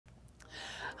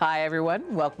Hi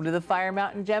everyone, welcome to the Fire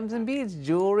Mountain Gems and Beads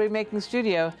Jewelry Making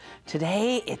Studio.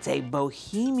 Today it's a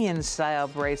Bohemian style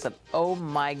bracelet. Oh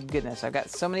my goodness, I've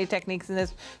got so many techniques in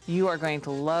this. You are going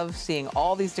to love seeing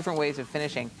all these different ways of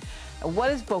finishing. What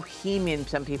is Bohemian,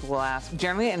 some people will ask.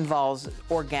 Generally it involves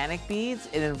organic beads,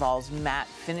 it involves matte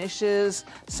finishes,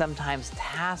 sometimes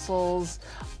tassels,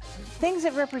 things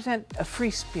that represent a free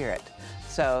spirit.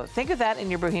 So think of that in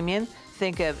your Bohemian.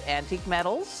 Think of antique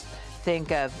metals.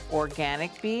 Think of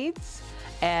organic beads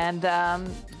and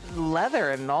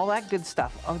leather and all that good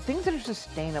stuff. Oh, things that are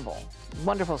sustainable.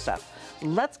 Wonderful stuff.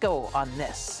 Let's go on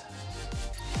this.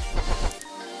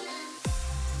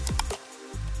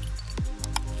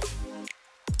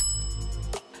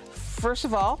 First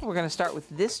of all, we're going to start with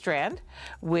this strand,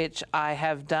 which I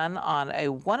have done on a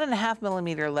 1.5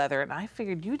 millimeter leather, and I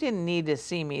figured you didn't need to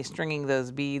see me stringing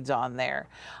those beads on there.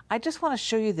 I just want to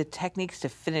show you the techniques to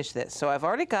finish this. So I've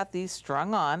already got these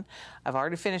strung on. I've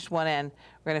already finished one end.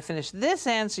 We're going to finish this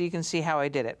end so you can see how I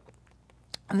did it.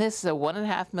 And this is a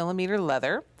 1.5 millimeter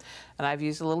leather, and I've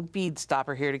used a little bead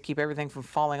stopper here to keep everything from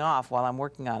falling off while I'm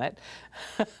working on it.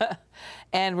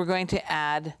 And we're going to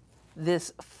add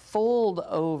this fold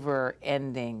over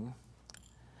ending.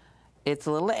 It's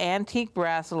a little antique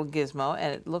brass little gizmo,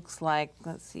 and it looks like,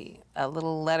 let's see, a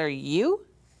little letter U.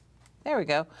 There we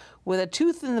go, with a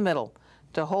tooth in the middle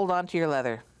to hold onto your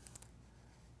leather.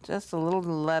 Just a little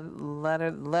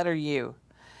letter U.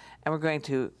 And we're going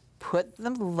to put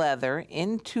the leather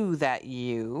into that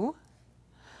U.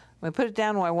 I'm going to put it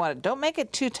down where I want it. Don't make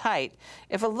it too tight.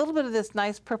 If a little bit of this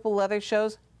nice purple leather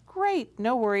shows, great,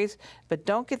 no worries, but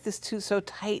don't get this so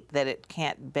tight that it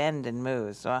can't bend and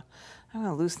move. So I'm going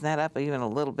to loosen that up even a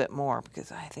little bit more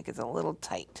because I think it's a little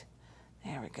tight.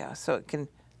 There we go, so it can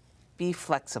be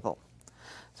flexible.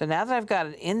 So now that I've got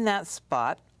it in that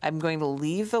spot, I'm going to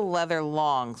leave the leather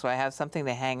long so I have something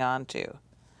to hang on to.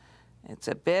 It's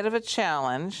a bit of a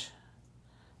challenge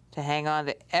to hang on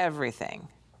to everything.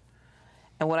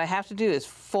 And what I have to do is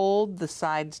fold the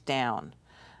sides down.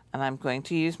 And I'm going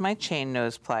to use my chain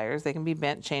nose pliers. They can be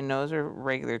bent chain nose or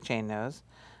regular chain nose.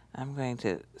 I'm going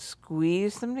to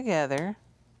squeeze them together,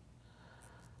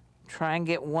 try and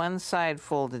get one side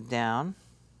folded down,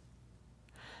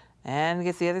 and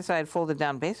get the other side folded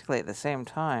down basically at the same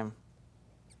time.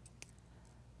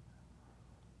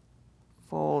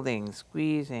 Folding,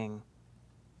 squeezing.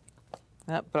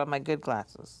 Oh, put on my good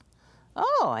glasses.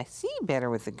 Oh, I see better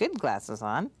with the good glasses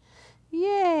on.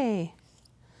 Yay!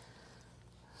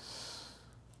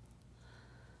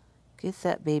 Get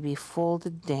that baby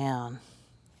folded down.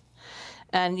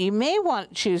 And you may want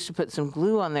to choose to put some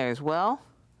glue on there as well.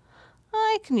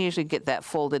 I can usually get that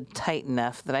folded tight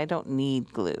enough that I don't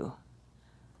need glue.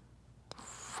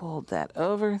 Fold that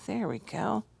over. There we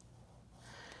go.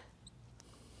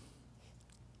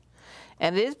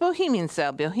 And it is Bohemian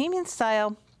style. Bohemian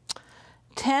style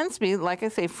tends to be, like I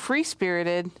say,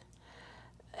 free-spirited.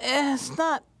 It's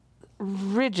not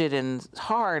rigid and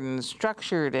hard and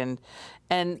structured and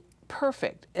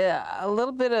perfect. A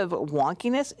little bit of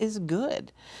wonkiness is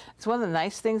good. It's one of the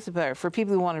nice things about it. For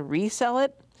people who want to resell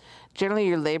it, generally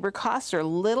your labor costs are a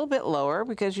little bit lower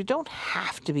because you don't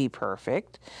have to be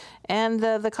perfect. And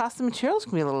the cost of materials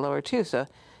can be a little lower too. So,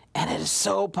 and it is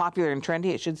so popular and trendy,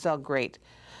 it should sell great.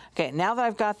 Okay, now that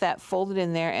I've got that folded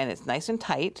in there and it's nice and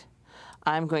tight,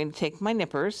 I'm going to take my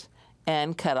nippers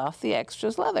and cut off the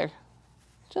extras leather.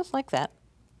 Just like that.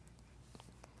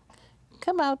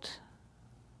 Come out.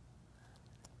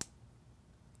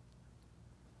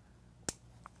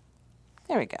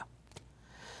 There we go.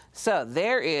 So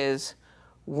there is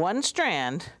one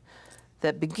strand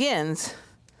that begins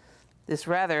this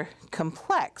rather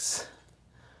complex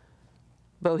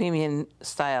Bohemian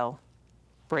style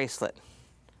bracelet.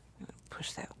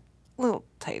 Push that a little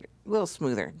tighter, a little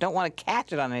smoother. Don't want to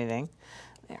catch it on anything.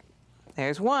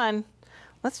 There's one.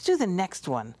 Let's do the next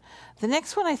one. The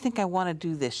next one, I think I want to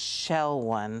do this shell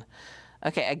one.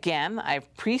 Okay, again,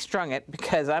 I've pre-strung it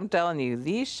because I'm telling you,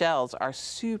 these shells are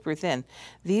super thin.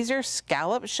 These are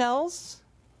scallop shells,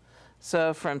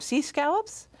 so from sea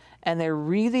scallops, and they're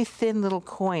really thin little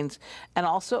coins, and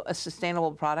also a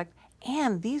sustainable product,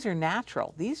 and these are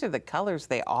natural. These are the colors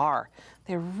they are.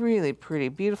 They're really pretty,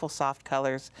 beautiful, soft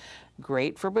colors,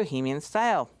 great for Bohemian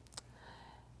style.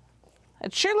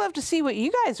 I'd sure love to see what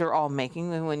you guys are all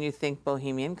making when you think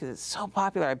Bohemian, because it's so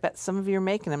popular. I bet some of you are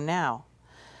making them now.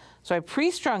 So I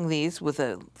pre-strung these with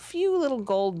a few little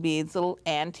gold beads, little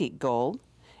antique gold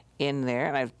in there,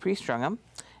 and I've pre-strung them.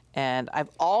 And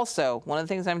I've also, one of the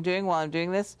things I'm doing while I'm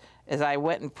doing this is I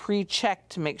went and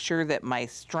pre-checked to make sure that my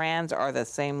strands are the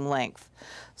same length.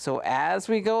 So as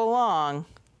we go along,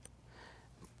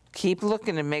 Keep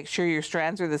looking to make sure your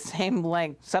strands are the same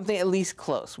length, something at least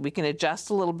close. We can adjust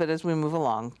a little bit as we move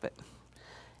along,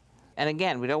 and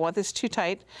again, we don't want this too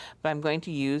tight, but I'm going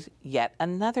to use yet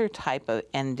another type of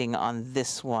ending on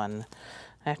this one.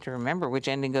 I have to remember which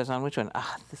ending goes on which one.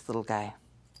 Ah, this little guy.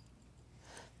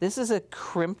 This is a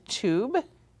crimp tube,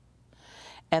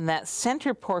 and that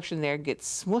center portion there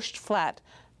gets smooshed flat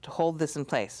to hold this in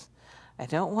place. I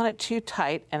don't want it too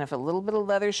tight, and if a little bit of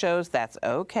leather shows, that's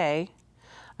okay.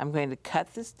 I'm going to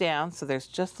cut this down so there's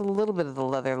just a little bit of the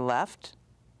leather left.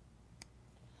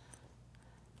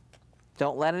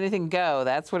 Don't let anything go.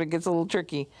 That's when it gets a little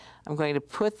tricky. I'm going to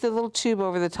put the little tube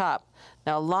over the top.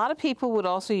 Now, a lot of people would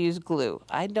also use glue.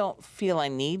 I don't feel I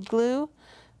need glue,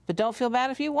 but don't feel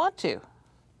bad if you want to.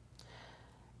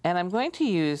 And I'm going to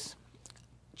use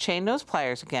chain nose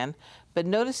pliers again, but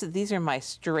notice that these are my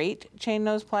straight chain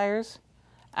nose pliers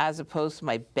as opposed to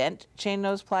my bent chain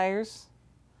nose pliers.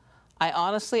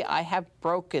 I have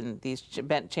broken these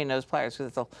bent chain nose pliers because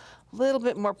it's a little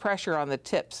bit more pressure on the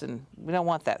tips, and we don't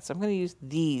want that. So I'm going to use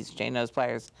these chain nose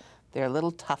pliers. They're a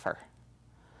little tougher.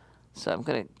 So I'm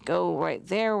going to go right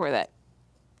there where that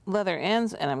leather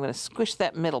ends, and I'm going to squish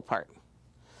that middle part.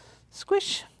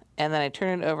 Squish, and then I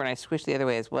turn it over and I squish the other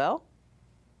way as well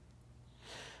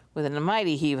with a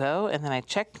mighty heave-ho, and then I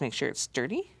check to make sure it's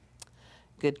sturdy.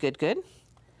 Good, good, good.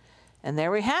 And there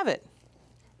we have it.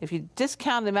 If you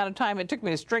discount the amount of time it took me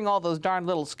to string all those darn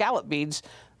little scallop beads,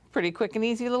 pretty quick and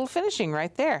easy little finishing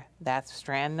right there. That's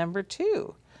strand number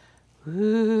 2.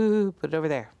 Ooh, put it over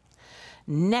there.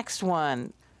 Next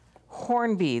one,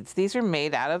 horn beads. These are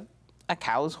made out of a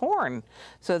cow's horn.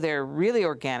 So they're really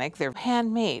organic. They're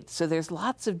handmade. So there's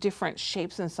lots of different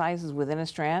shapes and sizes within a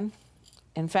strand.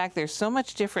 In fact, there's so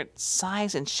much different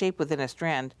size and shape within a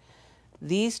strand.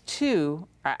 These two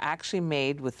are actually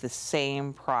made with the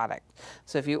same product.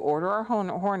 So if you order our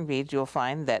horn beads, you'll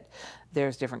find that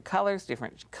there's different colors,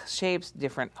 different shapes,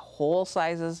 different hole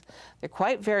sizes. They're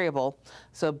quite variable,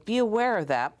 so be aware of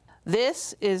that.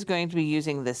 This is going to be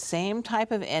using the same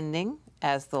type of ending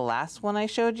as the last one I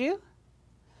showed you,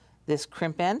 this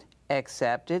crimp end,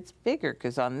 except it's bigger,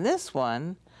 because on this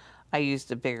one, I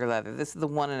used a bigger leather. This is the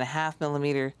 1.5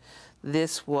 millimeter.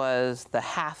 This was the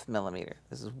 0.5 millimeter.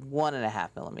 This is 1.5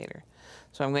 millimeter.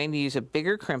 So I'm going to use a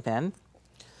bigger crimp end.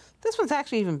 This one's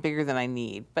actually even bigger than I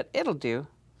need, but it'll do.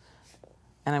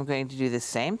 And I'm going to do the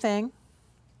same thing.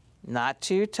 Not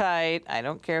too tight. I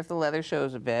don't care if the leather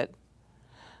shows a bit.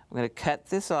 I'm going to cut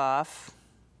this off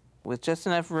with just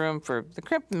enough room for the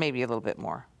crimp, maybe a little bit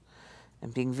more.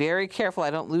 And being very careful I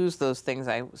don't lose those things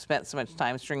I spent so much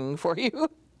time stringing for you.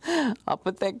 I'll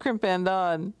put that crimp end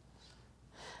on.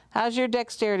 How's your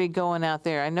dexterity going out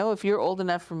there? I know if you're old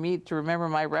enough for me to remember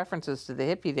my references to the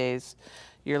hippie days,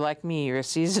 you're like me, you're a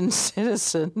seasoned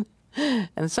citizen.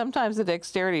 And sometimes the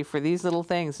dexterity for these little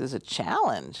things is a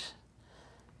challenge.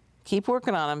 Keep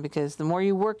working on them, because the more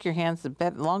you work your hands,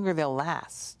 the longer they'll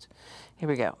last. Here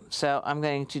we go. So I'm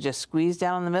going to just squeeze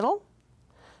down in the middle,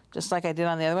 just like I did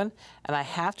on the other one. And I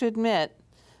have to admit,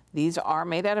 these are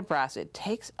made out of brass. It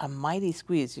takes a mighty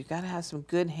squeeze. You've got to have some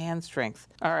good hand strength.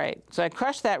 All right, so I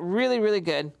crushed that really, really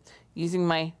good using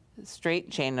my straight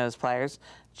chain nose pliers.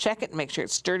 Check it, make sure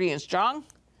it's sturdy and strong.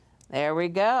 There we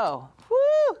go.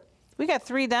 Woo! We got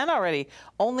 3 done already.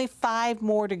 Only 5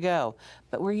 more to go.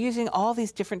 But we're using all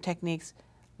these different techniques.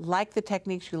 Like the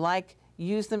techniques you like,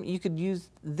 use them. You could use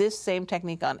this same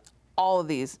technique on all of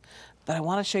these. But I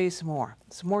want to show you some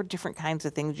more different kinds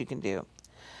of things you can do.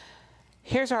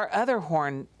 Here's our other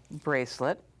horn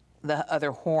bracelet, the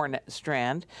other horn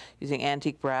strand, using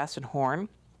antique brass and horn.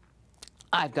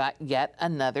 I've got yet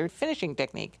another finishing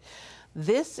technique.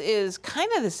 This is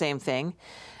kind of the same thing,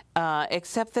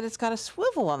 except that it's got a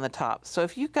swivel on the top. So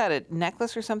if you've got a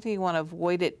necklace or something, you want to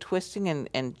avoid it twisting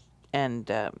and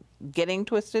getting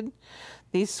twisted,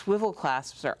 these swivel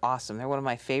clasps are awesome. They're one of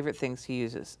my favorite things to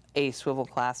use, is a swivel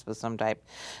clasp of some type.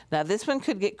 Now this one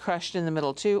could get crushed in the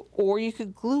middle too, or you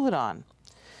could glue it on.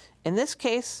 In this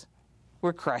case,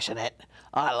 we're crushing it.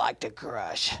 I like to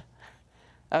crush.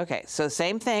 Okay, so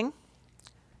same thing.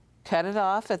 Cut it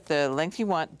off at the length you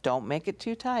want. Don't make it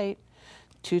too tight.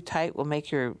 Too tight will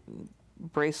make your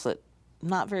bracelet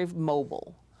not very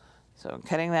mobile. So I'm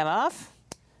cutting that off,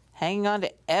 hanging on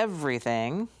to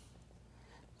everything,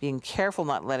 being careful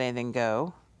not to let anything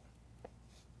go.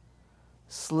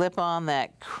 Slip on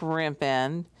that crimp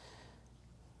end.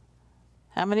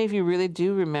 How many of you really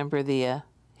do remember the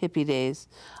hippie days?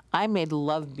 I made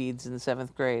love beads in the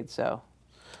 7th grade, so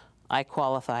I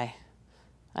qualify.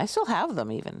 I still have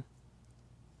them even.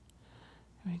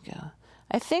 There we go.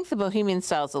 I think the Bohemian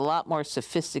style is a lot more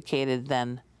sophisticated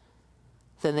than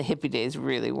the hippie days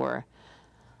really were.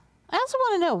 I also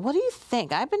want to know, what do you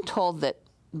think? I've been told that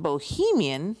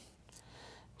Bohemian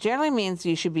generally means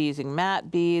you should be using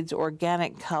matte beads,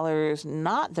 organic colors,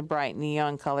 not the bright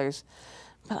neon colors.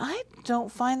 But I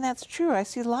don't find that's true. I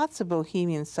see lots of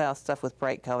Bohemian style stuff with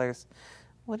bright colors.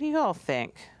 What do you all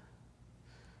think?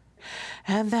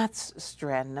 And that's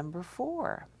strand number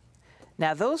 4.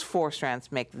 Now those 4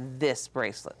 strands make this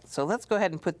bracelet. So let's go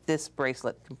ahead and put this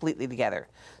bracelet completely together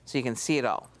so you can see it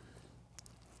all.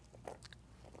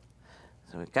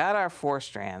 So we've got our 4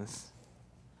 strands.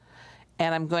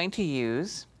 And I'm going to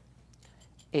use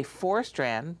a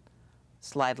 4-strand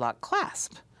slide lock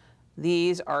clasp.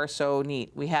 These are so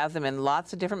neat. We have them in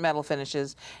lots of different metal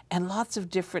finishes and lots of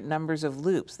different numbers of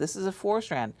loops. This is a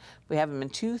 4-strand. We have them in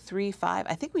 2, 3, 5.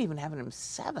 I think we even have them in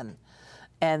 7.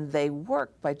 And they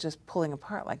work by just pulling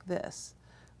apart like this,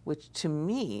 which to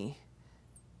me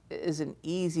is an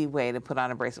easy way to put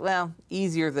on a bracelet. Well,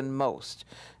 easier than most.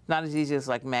 Not as easy as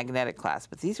like magnetic clasp,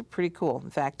 but these are pretty cool.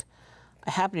 In fact,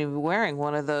 I happen to be wearing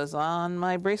one of those on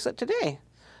my bracelet today,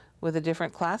 with a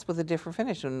different clasp, with a different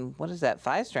finish. And what is that,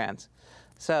 5 strands?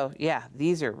 So yeah,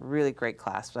 these are really great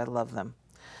clasps. I love them.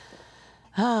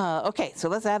 Okay, so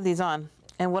let's add these on.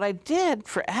 And what I did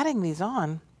for adding these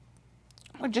on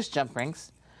were just jump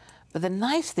rings. But the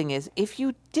nice thing is, if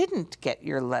you didn't get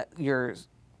your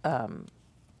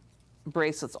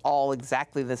bracelets all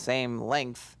exactly the same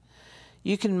length,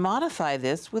 you can modify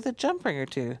this with a jump ring or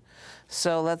 2.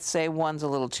 So let's say one's a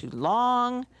little too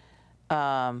long,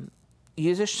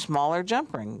 use a smaller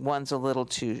jump ring. One's a little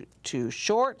too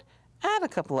short, add a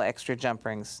couple of extra jump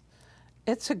rings.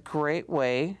 It's a great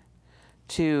way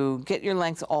to get your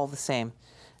lengths all the same.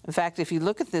 In fact, if you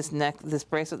look at this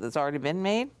bracelet that's already been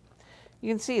made, you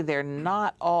can see they're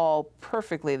not all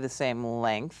perfectly the same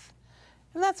length.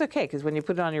 And that's okay, because when you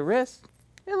put it on your wrist,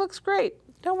 it looks great.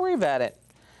 Don't worry about it.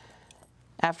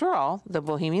 After all, the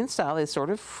Bohemian style is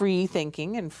sort of free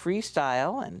thinking and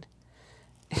freestyle, and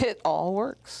it all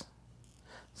works.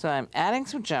 So I'm adding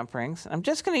some jump rings. I'm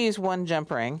just going to use 1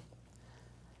 jump ring.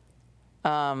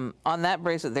 On that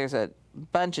bracelet, there's a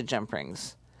bunch of jump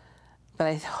rings. But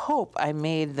I hope I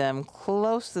made them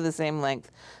close to the same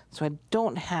length so I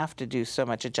don't have to do so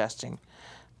much adjusting.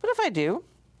 But if I do,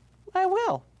 I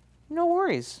will. No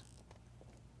worries.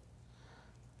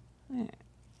 And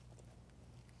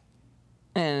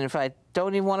if I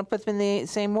don't even want to put them in the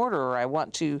same order, or I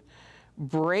want to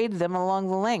braid them along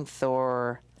the length,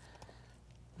 or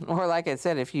like I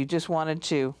said, if you just wanted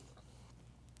to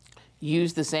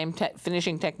use the same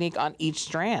finishing technique on each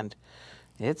strand,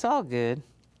 it's all good.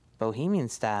 Bohemian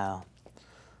style.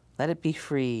 Let it be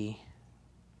free.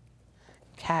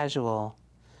 Casual.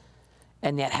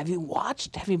 And yet, have you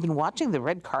been watching the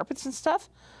red carpets and stuff?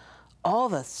 All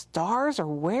the stars are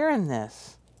wearing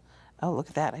this. Oh, look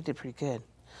at that. I did pretty good.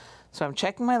 So I'm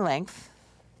checking my length.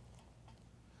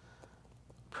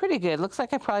 Pretty good. Looks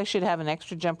like I probably should have an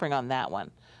extra jump ring on that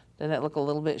one. Doesn't it look a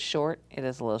little bit short? It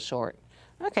is a little short.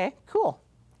 Okay, cool.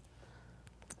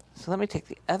 So let me take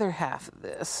the other half of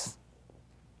this.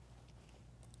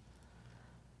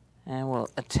 And we'll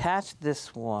attach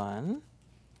this one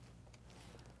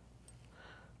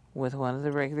with one of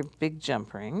the regular big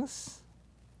jump rings.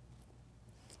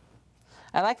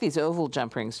 I like these oval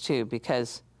jump rings too,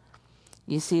 because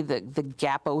you see the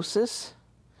gaposis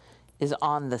is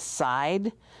on the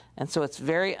side, and so it's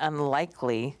very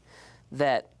unlikely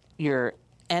that your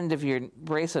end of your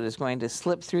bracelet is going to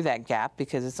slip through that gap,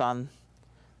 because it's on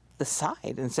the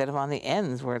side instead of on the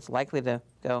ends where it's likely to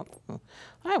go.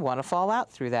 I want to fall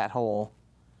out through that hole.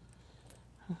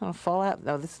 I'm going to fall out.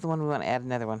 No, this is the one we want to add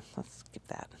another one. Let's skip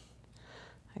that.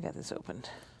 I got this opened.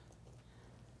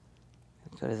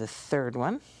 Go to the 3rd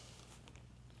one.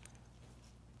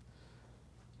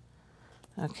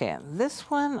 Okay,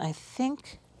 this one, I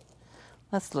think,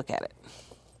 let's look at it.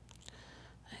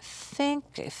 I think,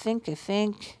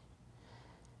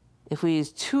 if we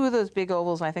use 2 of those big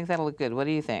ovals, I think that'll look good. What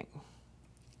do you think?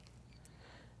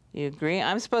 You agree?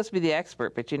 I'm supposed to be the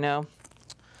expert, but you know,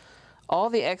 all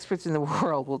the experts in the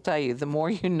world will tell you the more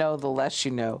you know, the less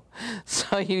you know.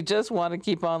 So you just want to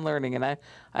keep on learning, and I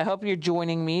hope you're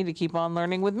joining me to keep on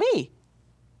learning with me.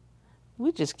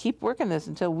 We just keep working this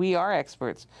until we are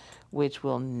experts, which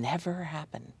will never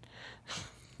happen.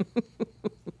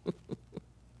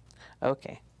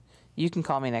 Okay, you can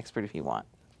call me an expert if you want.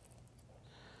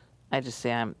 I just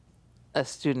say I'm a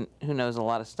student who knows a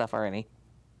lot of stuff already.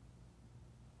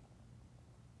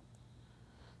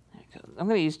 There it goes. I'm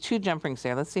going to use 2 jump rings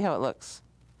there. Let's see how it looks.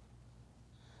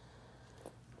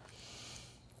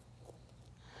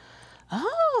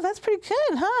 Oh, that's pretty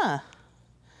good, huh?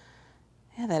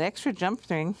 Yeah, that extra jump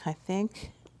ring, I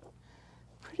think.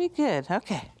 Pretty good.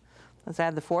 Okay, Let's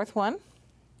add the fourth one,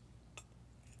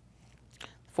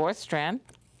 fourth strand,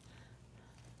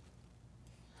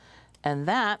 and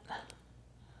that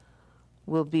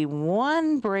will be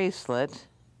one bracelet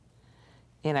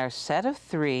in our set of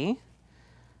 3,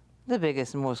 the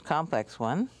biggest and most complex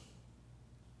one.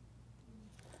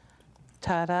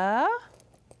 Ta-da!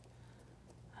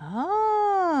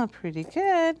 Ah, pretty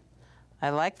good.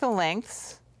 I like the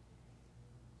lengths.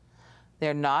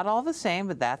 They're not all the same,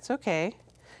 but that's okay.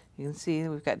 You can see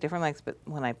we've got different lengths, but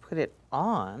when I put it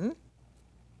on,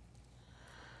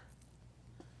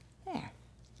 there.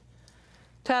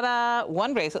 Ta-da!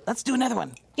 One bracelet. Let's do another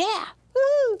one. Yeah!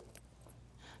 Woo!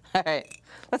 All right,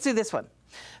 let's do this one.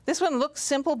 This one looks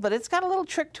simple, but it's got a little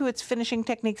trick to its finishing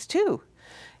techniques too.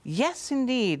 Yes,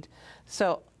 indeed.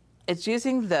 So it's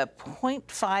using the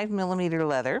 0.5 millimeter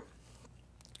leather,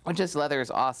 which this leather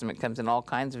is awesome. It comes in all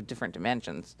kinds of different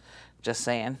dimensions, just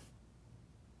saying.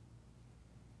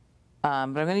 But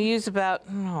I'm going to use about,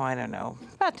 I don't know,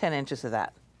 about 10 inches of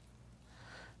that.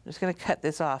 I'm just going to cut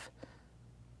this off.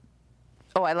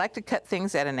 Oh, I like to cut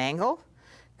things at an angle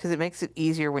because it makes it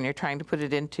easier when you're trying to put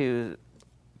it into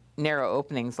narrow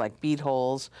openings like bead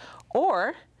holes,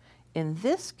 or in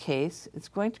this case, it's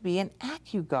going to be an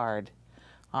AccuGuard.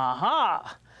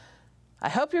 Aha! I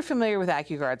hope you're familiar with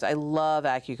AccuGuards. I love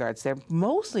AccuGuards. They're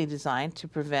mostly designed to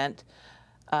prevent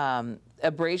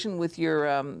abrasion with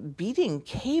your beading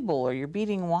cable or your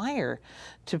beading wire,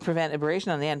 to prevent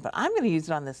abrasion on the end. But I'm going to use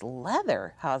it on this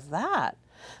leather. How's that?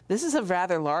 This is a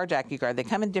rather large AccuGuard. They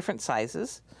come in different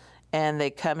sizes, and they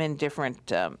come in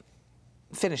different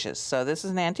finishes. So this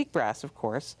is an antique brass, of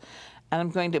course, and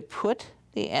I'm going to put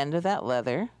the end of that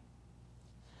leather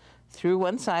through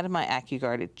one side of my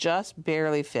AccuGuard. It just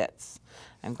barely fits.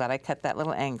 I'm glad I cut that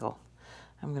little angle.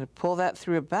 I'm going to pull that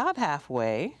through about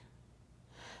halfway.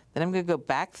 Then I'm going to go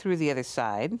back through the other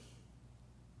side.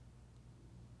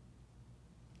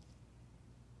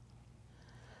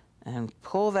 And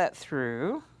pull that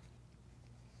through.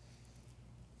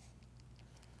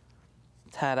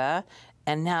 Ta-da.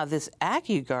 And now this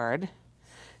AccuGuard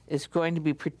is going to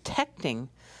be protecting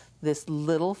this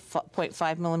little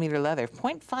 0.5 millimeter leather.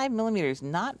 0.5 millimeters,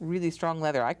 not really strong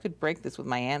leather. I could break this with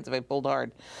my hands if I pulled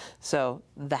hard. So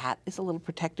that is a little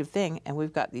protective thing. And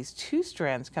we've got these 2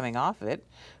 strands coming off of it,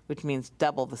 which means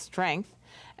double the strength.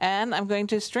 And I'm going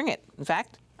to string it. In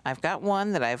fact, I've got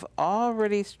one that I've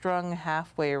already strung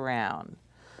halfway around.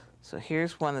 So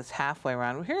here's one that's halfway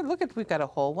around. Here, look at, we've got a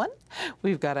whole one,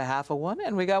 we've got a half of one,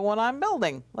 and we got one I'm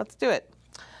building. Let's do it.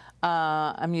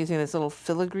 I'm using this little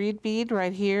filigreed bead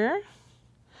right here,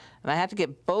 and I have to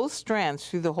get both strands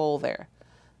through the hole there.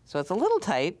 So it's a little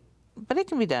tight, but it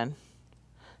can be done,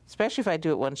 especially if I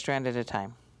do it one strand at a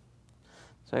time.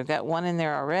 So I've got one in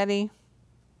there already.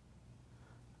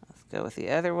 Let's go with the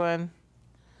other one.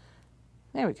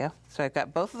 There we go. So I've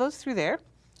got both of those through there.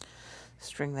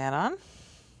 String that on.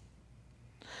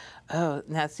 Oh,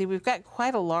 now see, we've got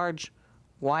quite a large,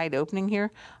 wide opening here.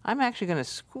 I'm actually going to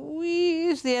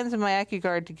squeeze the ends of my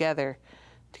AccuGuard together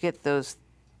to get those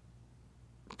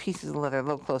pieces of leather a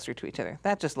little closer to each other.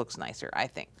 That just looks nicer, I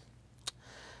think.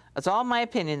 That's all my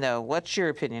opinion, though. What's your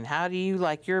opinion? How do you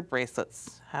like your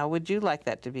bracelets? How would you like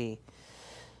that to be?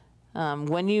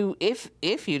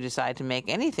 If you decide to make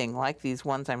anything like these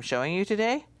ones I'm showing you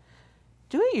today,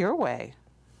 do it your way.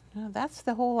 You know, that's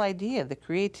the whole idea, the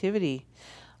creativity.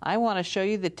 I want to show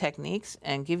you the techniques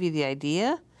and give you the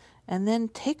idea, and then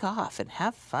take off and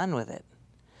have fun with it.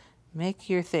 Make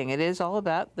your thing. It is all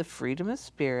about the freedom of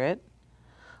spirit,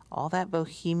 all that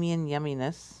bohemian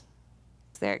yumminess.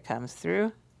 There it comes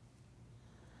through.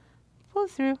 Pull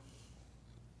it through.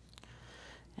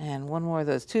 And one more of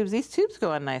those tubes. These tubes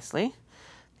go on nicely.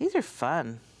 These are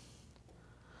fun.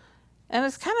 And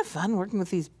it's kind of fun working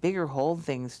with these bigger hold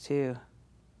things too.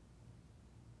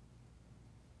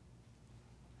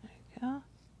 There you go.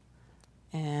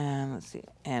 And let's see,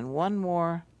 and one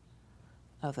more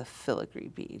of the filigree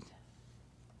bead.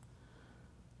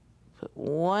 Put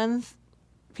one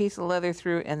piece of leather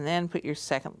through and then put your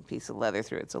second piece of leather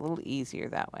through. It's a little easier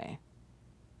that way.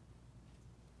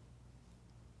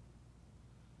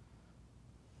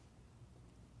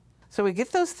 So we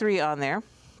get those 3 on there.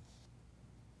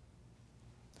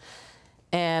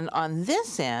 And on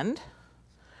this end,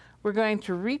 we're going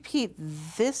to repeat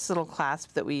this little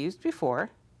clasp that we used before,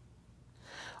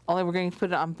 only we're going to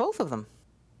put it on both of them.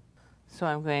 So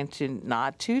I'm going to,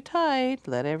 not too tight,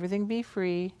 let everything be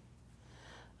free.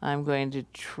 I'm going to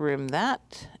trim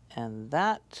that, and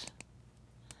I'm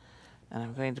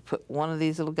going to put one of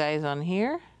these little guys on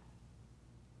here.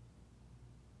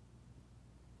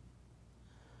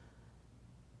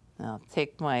 Now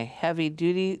take my heavy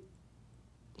duty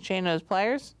chain nose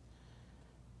pliers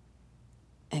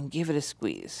and give it a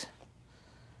squeeze.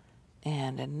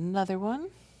 And another one.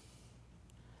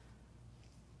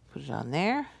 Put it on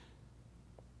there.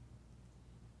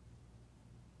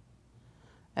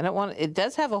 I don't want, it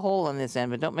does have a hole on this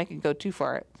end, but don't make it go too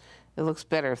far. It looks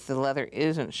better if the leather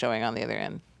isn't showing on the other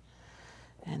end.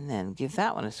 And then give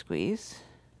that one a squeeze.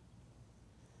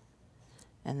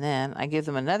 And then I give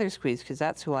them another squeeze because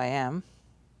that's who I am.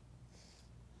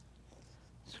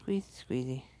 Squeeze,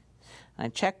 squeezy. And I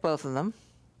check both of them.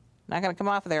 Not going to come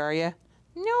off of there, are you?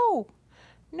 No.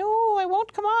 No, I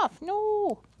won't come off.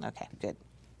 No. Okay, good.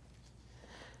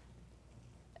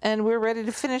 And we're ready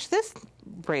to finish this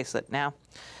bracelet. Now,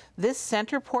 this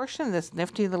center portion, this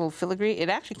nifty little filigree, it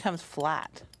actually comes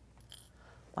flat,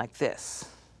 like this.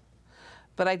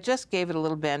 But I just gave it a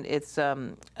little bend. It's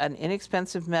an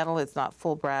inexpensive metal. It's not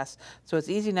full brass, so it's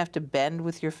easy enough to bend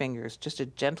with your fingers. Just a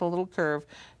gentle little curve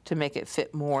to make it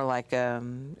fit more like a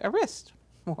wrist,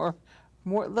 more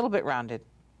a little bit rounded.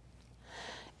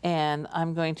 And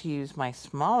I'm going to use my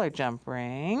smaller jump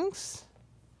rings.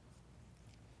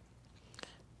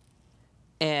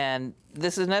 And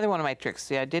this is another one of my tricks.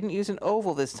 See, I didn't use an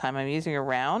oval this time. I'm using a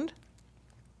round.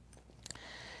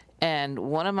 And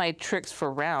one of my tricks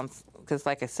for rounds, because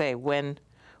like I say, when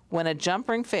a jump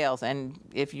ring fails, and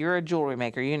if you're a jewelry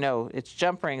maker, you know it's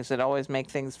jump rings that always make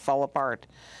things fall apart.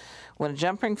 When a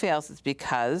jump ring fails, it's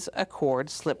because a cord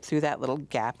slipped through that little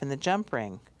gap in the jump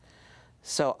ring.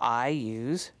 So I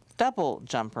use double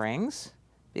jump rings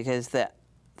because the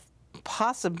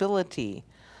possibility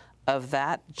of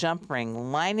that jump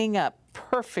ring lining up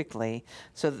perfectly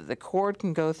so that the cord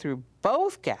can go through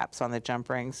both gaps on the jump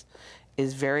rings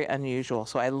is very unusual.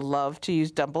 So I love to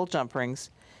use double jump rings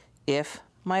if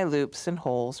my loops and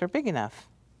holes are big enough.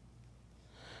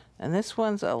 And this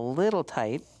one's a little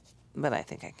tight, but I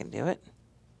think I can do it.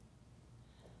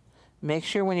 Make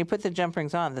sure when you put the jump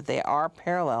rings on that they are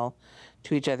parallel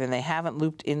to each other and they haven't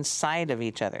looped inside of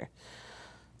each other.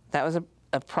 That was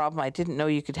a problem I didn't know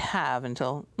you could have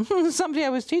until somebody I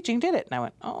was teaching did it. And I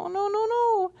went, oh, no, no,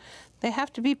 no. They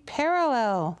have to be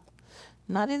parallel,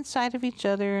 not inside of each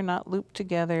other, not looped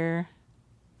together.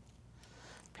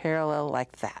 Parallel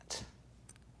like that.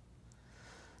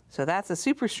 So that's a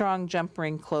super strong jump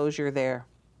ring closure there.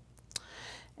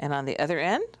 And on the other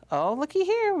end, oh, looky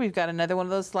here, we've got another one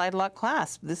of those slide lock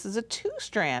clasps. This is a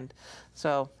 2-strand.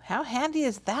 So how handy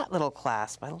is that little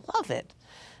clasp? I love it.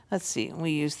 Let's see,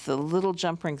 we use the little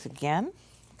jump rings again.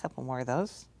 A couple more of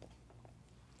those.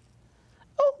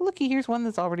 Oh, looky, here's one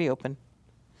that's already open.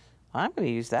 I'm going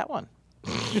to use that one.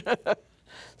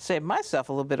 Save myself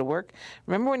a little bit of work.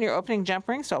 Remember when you're opening jump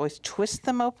rings, to always twist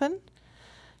them open?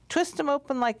 Twist them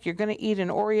open like you're going to eat an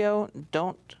Oreo.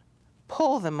 Don't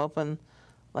pull them open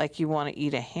like you want to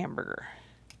eat a hamburger.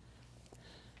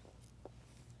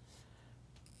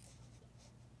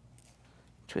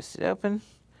 Twist it open.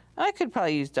 I could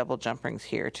probably use double jump rings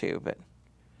here too, but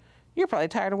you're probably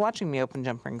tired of watching me open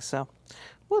jump rings, so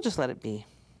we'll just let it be.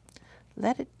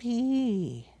 Let it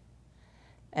be.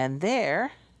 And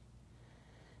there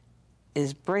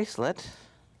is bracelet.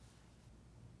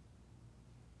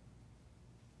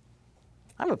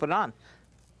 I'm going to put it on.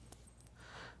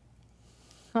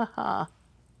 Haha.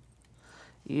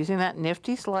 Using that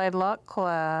nifty slide lock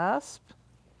clasp.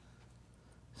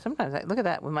 Sometimes, look at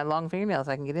that, with my long fingernails,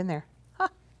 I can get in there. Ha.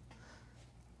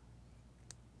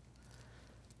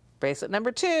 Bracelet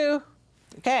number 2.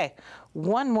 Okay,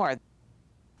 one more.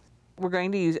 We're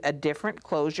going to use a different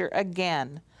closure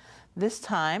again. This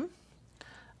time,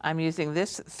 I'm using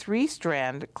this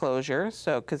 3-strand closure,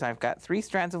 so because I've got 3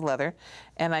 strands of leather,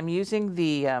 and I'm using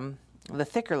the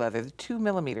thicker leather, the 2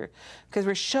 millimeter, because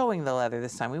we're showing the leather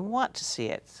this time. We want to see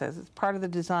it, so it's part of the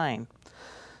design.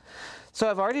 So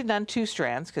I've already done 2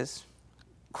 strands, because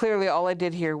clearly all I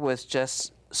did here was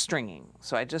just stringing.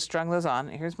 So I just strung those on.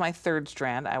 Here's my 3rd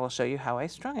strand. I will show you how I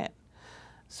strung it.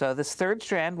 So this 3rd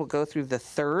strand will go through the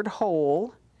 3rd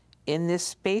hole in this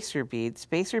spacer bead.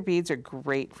 Spacer beads are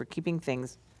great for keeping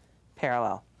things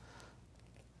parallel.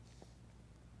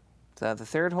 So the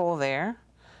 3rd hole there.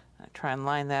 I try and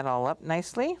line that all up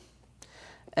nicely.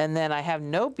 And then I have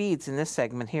no beads in this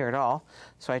segment here at all.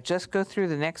 So I just go through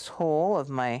the next hole of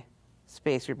my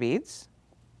spacer beads.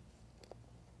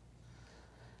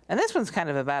 And this one's kind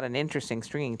of about an interesting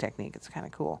stringing technique. It's kind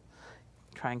of cool.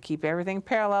 Try and keep everything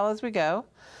parallel as we go.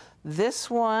 This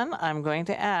one, I'm going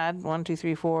to add 1, 2,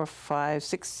 3, 4, 5,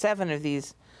 6, 7 of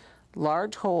these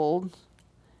large hold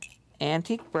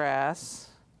antique brass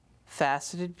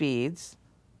faceted beads.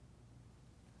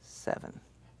 7.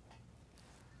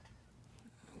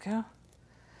 There we go.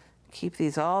 Keep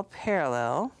these all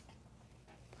parallel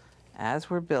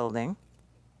as we're building,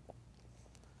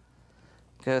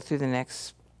 go through the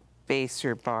next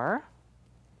spacer bar.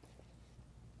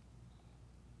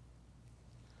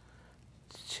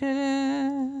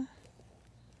 Ta-da.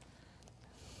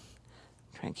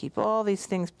 Try and keep all these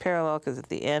things parallel because at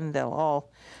the end they'll all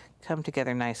come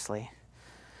together nicely.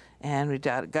 And we've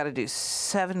got to do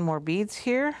 7 more beads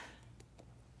here.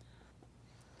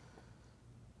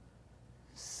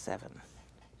 7.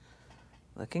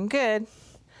 Looking good.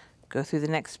 Go through the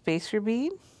next spacer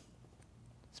bead,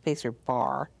 spacer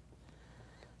bar.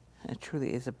 It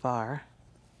truly is a bar.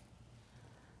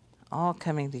 All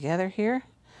coming together here.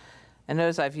 And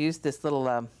notice I've used this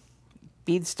little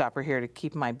bead stopper here to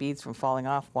keep my beads from falling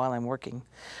off while I'm working.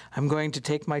 I'm going to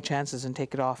take my chances and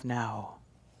take it off now.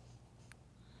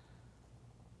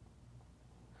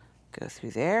 Go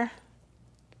through there.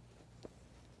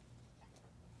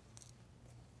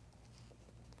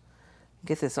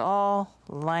 Get this all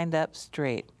lined up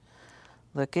straight.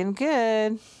 Looking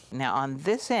good. Now on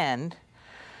this end,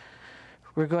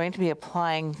 we're going to be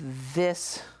applying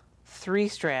this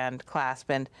 3-strand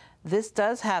clasp, and this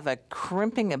does have a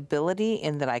crimping ability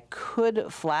in that I could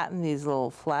flatten these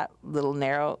little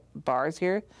narrow bars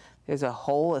here. There's a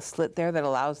hole, a slit there that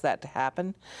allows that to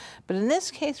happen. But in this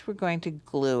case, we're going to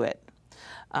glue it.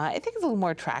 I think it's a little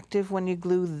more attractive when you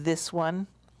glue this one,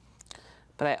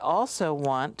 but I also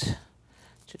want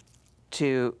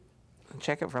to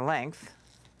check it for length.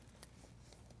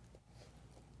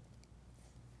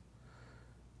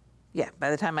 Yeah, by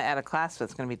the time I add a clasp,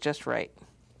 it's going to be just right.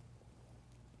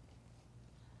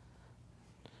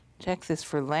 Check this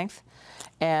for length,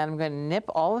 and I'm going to nip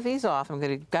all of these off.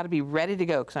 Got to be ready to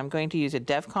go because I'm going to use a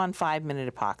DevCon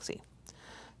 5-minute epoxy.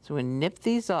 So we nip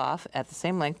these off at the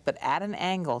same length, but at an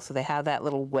angle so they have that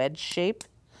little wedge shape.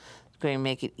 It's going to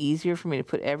make it easier for me to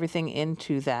put everything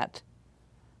into that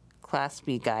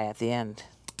claspy guy at the end.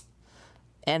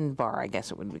 End bar, I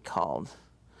guess it would be called.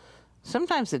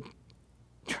 Sometimes the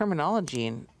terminology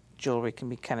in jewelry can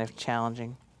be kind of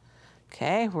challenging.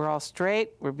 Okay, we're all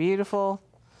straight, we're beautiful.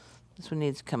 This one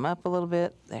needs to come up a little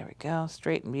bit. There we go,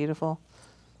 straight and beautiful.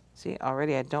 See,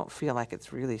 already I don't feel like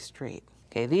it's really straight.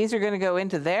 Okay, these are going to go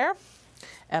into there,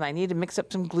 and I need to mix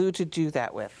up some glue to do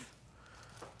that with.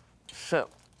 So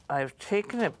I've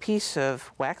taken a piece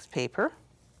of wax paper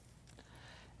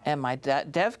and my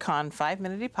DevCon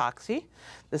 5-minute epoxy.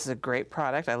 This is a great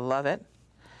product, I love it.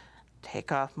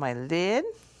 Take off my lid,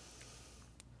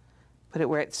 put it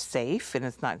where it's safe and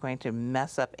it's not going to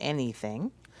mess up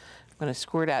anything. I'm going to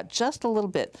squirt out just a little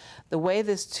bit. The way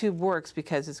this tube works,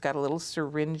 because it's got a little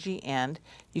syringey end,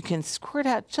 you can squirt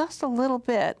out just a little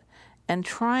bit and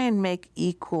try and make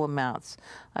equal amounts.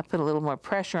 I put a little more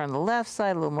pressure on the left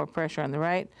side, a little more pressure on the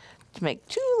right, to make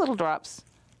 2 little drops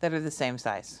that are the same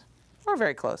size, or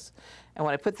very close. And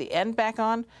when I put the end back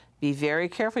on, be very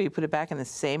careful you put it back in the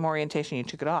same orientation you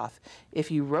took it off.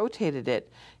 If you rotated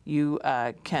it, you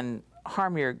can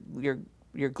harm your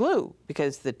glue,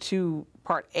 because the two,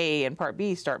 part A and part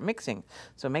B, start mixing.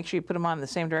 So make sure you put them on in the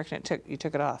same direction you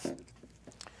took it off.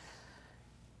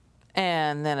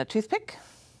 And then a toothpick.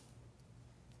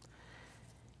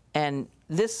 And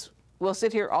this will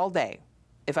sit here all day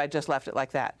if I just left it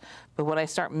like that. But when I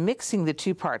start mixing the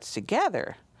 2 parts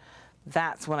together,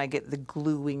 that's when I get the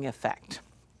gluing effect.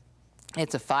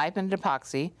 It's a 5-minute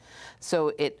epoxy,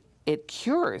 so it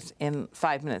cures in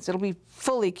 5 minutes. It'll be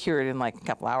fully cured in like a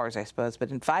couple hours, I suppose, but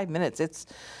in 5 minutes,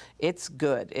 it's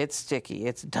good, it's sticky,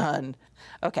 it's done.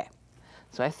 Okay,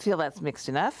 so I feel that's mixed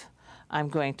enough. I'm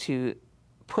going to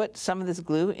put some of this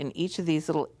glue in each of these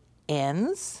little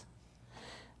ends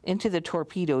into the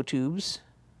torpedo tubes.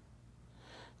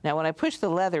 Now, when I push the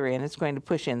leather in, it's going to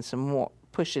push in some more,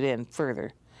 push it in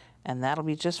further, and that'll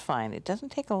be just fine. It doesn't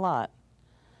take a lot.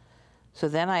 So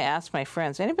then I asked my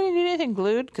friends, anybody need anything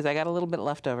glued? Because I got a little bit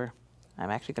left over. I'm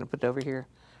actually going to put it over here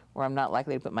where I'm not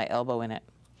likely to put my elbow in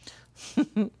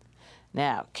it.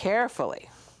 Now, carefully,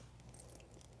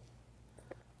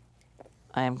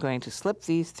 I am going to slip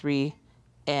these 3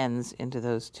 ends into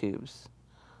those tubes.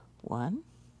 1,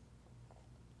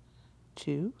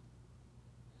 2,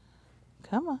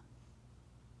 come on.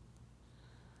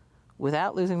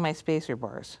 Without losing my spacer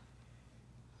bars.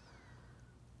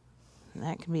 And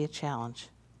that can be a challenge.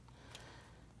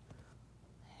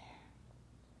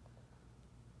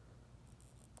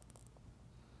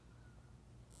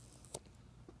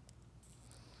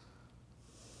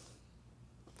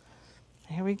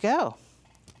 There we go.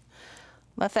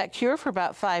 Let that cure for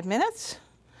about 5 minutes.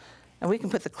 And we can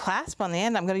put the clasp on the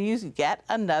end. I'm going to use yet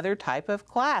another type of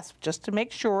clasp just to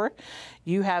make sure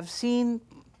you have seen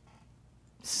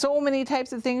So many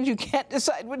types of things you can't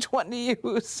decide which one to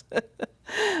use.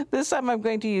 This time I'm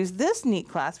going to use this neat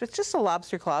clasp. It's just a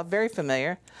lobster claw, very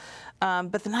familiar.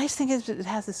 But the nice thing is it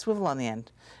has a swivel on the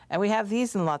end. And we have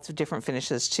these in lots of different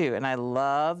finishes too. And I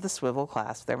love the swivel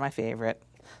clasp. They're my favorite.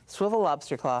 Swivel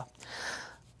lobster claw.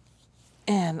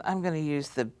 And I'm going to use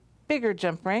the bigger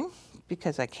jump ring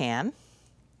because I can.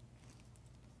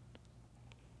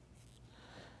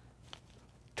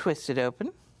 Twist it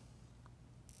open.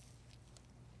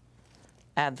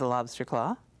 Add the lobster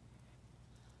claw.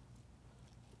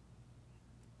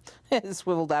 It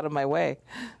swiveled out of my way.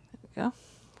 There we go.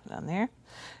 Put it on there.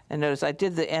 And notice I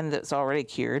did the end that's already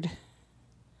cured.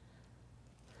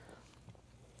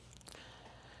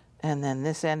 And then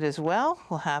this end as well,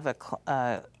 we'll have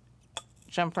a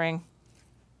jump ring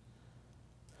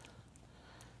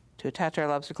to attach our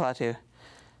lobster claw to.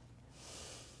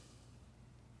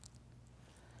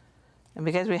 And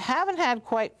because we haven't had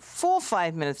quite full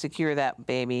 5 minutes to cure that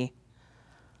baby,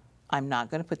 I'm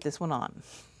not going to put this one on.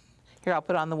 Here, I'll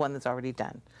put on the one that's already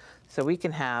done. So we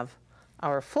can have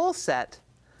our full set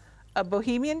of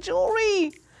Bohemian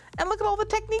jewelry. And look at all the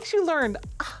techniques you learned.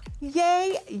 Ah,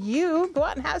 yay, you. Go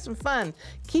out and have some fun.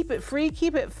 Keep it free,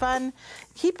 keep it fun,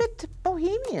 keep it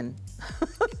Bohemian.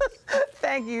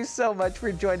 Thank you so much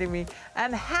for joining me,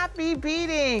 and happy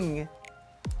beading.